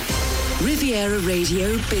Riviera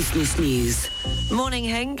Radio Business News. Morning,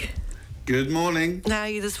 Henk. Good morning. How are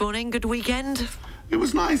you this morning? Good weekend? It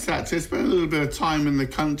was nice, actually. I spent a little bit of time in the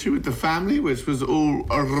country with the family, which was all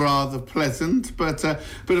rather pleasant, but a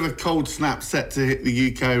bit of a cold snap set to hit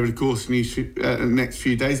the UK over the course of the next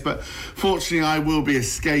few days. But fortunately, I will be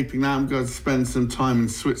escaping that. I'm going to spend some time in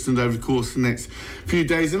Switzerland over the course of the next few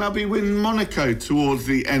days, and I'll be in Monaco towards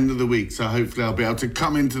the end of the week. So hopefully I'll be able to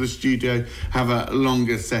come into the studio, have a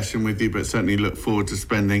longer session with you, but certainly look forward to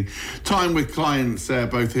spending time with clients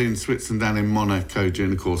both here in Switzerland and in Monaco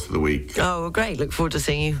during the course of the week. Oh, great. Look forward to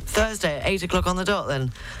seeing you Thursday at 8 o'clock on the dot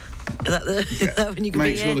then. Is that when you can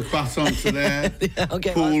Make be sure here? the croissants are there. Yeah, I'll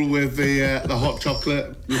get Pool one. with the hot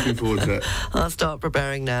chocolate. Looking forward to it. I'll start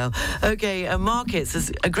preparing now. Okay, markets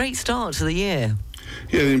is a great start to the year.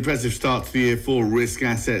 Yeah, the impressive start to the year for risk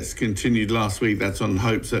assets continued last week. That's on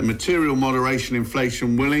hopes that material moderation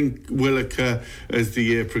inflation will occur as the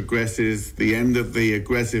year progresses. The end of the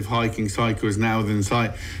aggressive hiking cycle is now within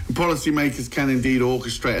sight, and policymakers can indeed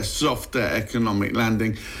orchestrate a softer economic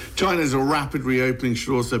landing. China's rapid reopening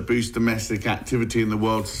should also boost domestic activity in the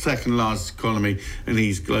world's second largest economy and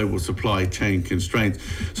ease global supply chain constraints.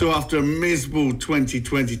 So after a miserable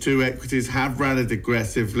 2022, equities have rallied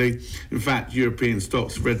aggressively. In fact, European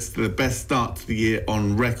stocks registered the best start to the year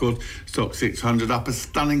on record. Stock 600 up a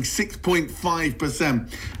stunning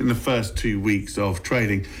 6.5% in the first 2 weeks of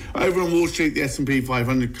trading. Over on Wall Street, the S&P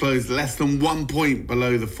 500 closed less than 1 point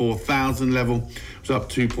below the 4,000 level. It was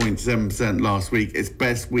up 2.7% last week, its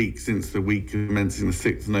best week since the week commencing the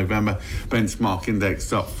 6th of November. Benchmark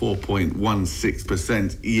index up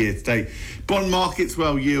 4.16% year to date. Bond markets,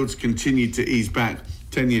 well, yields continued to ease back.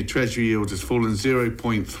 10-year Treasury yield has fallen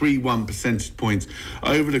 0.31 percentage points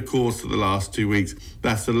over the course of the last 2 weeks.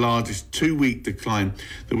 That's the largest 2-week decline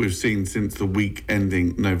that we've seen since the week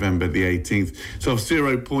ending November the 18th. So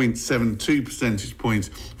 0.72 percentage points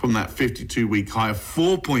from that 52-week high of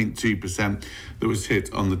 4.2% that was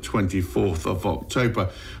hit on the 24th of October.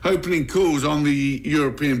 Opening calls on the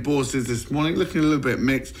European bourses this morning looking a little bit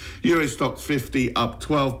mixed. Euro Stoxx 50 up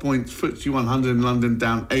 12 points, FTSE 100 in London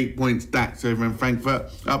down 8 points, DAX over in Frankfurt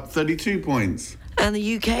up 32 points. And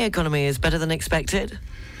the UK economy is better than expected.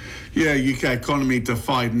 Yeah, UK economy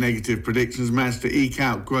defied negative predictions, managed to eke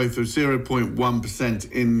out growth of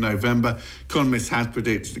 0.1% in November. Economists had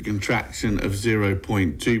predicted a contraction of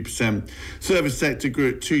 0.2%. Service sector grew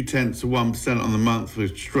at 0.2% on the month,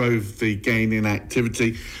 which drove the gain in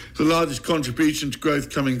activity. The largest contribution to growth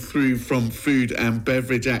coming through from food and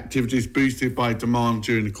beverage activities, boosted by demand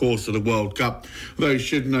during the course of the World Cup. Though you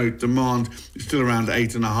should note, demand is still around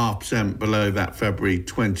 8.5% below that February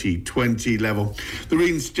 2020 level. The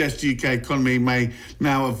reading suggests the UK economy may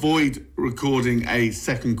now avoid recording a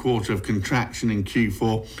second quarter of contraction in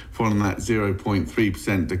Q4 following that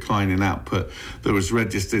 0.3% decline in output that was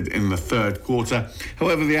registered in the third quarter.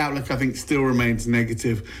 However, the outlook, I think, still remains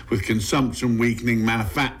negative, with consumption weakening,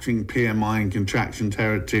 manufacturing PMI in contraction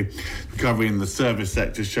territory, recovery in the service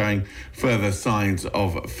sector showing further signs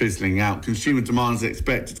of fizzling out. Consumer demand is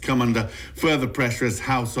expected to come under further pressure as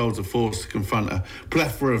households are forced to confront a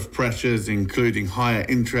plethora of pressures, including higher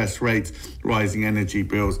interest rates, rising energy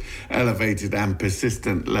bills, elevated and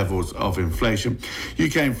persistent levels of inflation.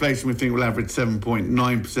 UK inflation, we think, will average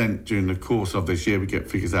 7.9% during the course of this year. We get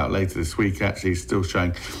figures out later this week, actually, still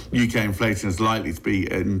showing UK inflation is likely to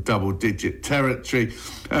be in double-digit territory.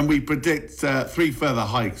 And we predict 3 further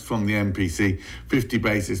hikes from the MPC, 50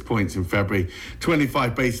 basis points in February,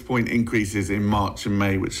 25 basis point increases in March and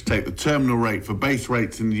May, which take the terminal rate for base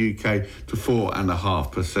rates in the UK to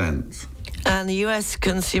 4.5%. And the US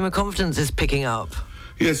consumer confidence is picking up.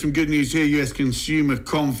 Yeah, some good news here. US consumer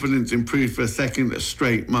confidence improved for a second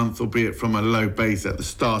straight month, albeit from a low base at the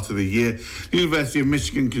start of the year. The University of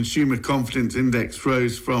Michigan Consumer Confidence Index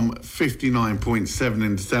rose from 59.7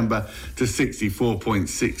 in December to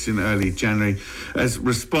 64.6 in early January, as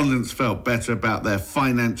respondents felt better about their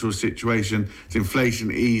financial situation as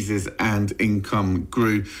inflation eases and income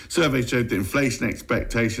grew. Survey showed that inflation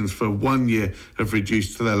expectations for 1 year have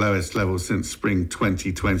reduced to their lowest level since spring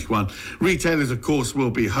 2021. Retailers, of course,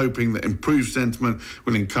 will be hoping that improved sentiment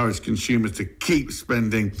will encourage consumers to keep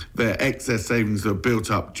spending their excess savings that are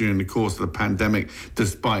built up during the course of the pandemic,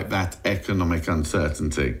 despite that economic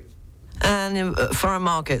uncertainty. And foreign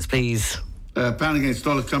markets, please. Pound against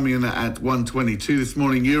dollar coming in at 122 this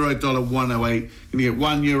morning. Euro dollar 108. You get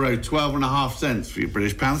 €1 12.5 cents for your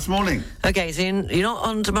British pound this morning. Okay, so you're not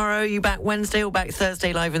on tomorrow. Are you back Wednesday or back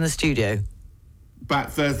Thursday live in the studio? back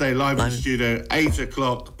Thursday, live in the studio, 8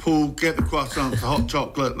 o'clock. Paul, get the croissants, the hot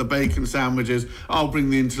chocolate, the bacon sandwiches. I'll bring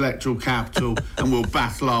the intellectual capital and we'll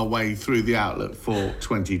battle our way through the outlook for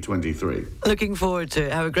 2023. Looking forward to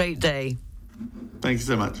it. Have a great day. Thank you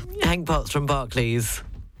so much. Hank Potts from Barclays.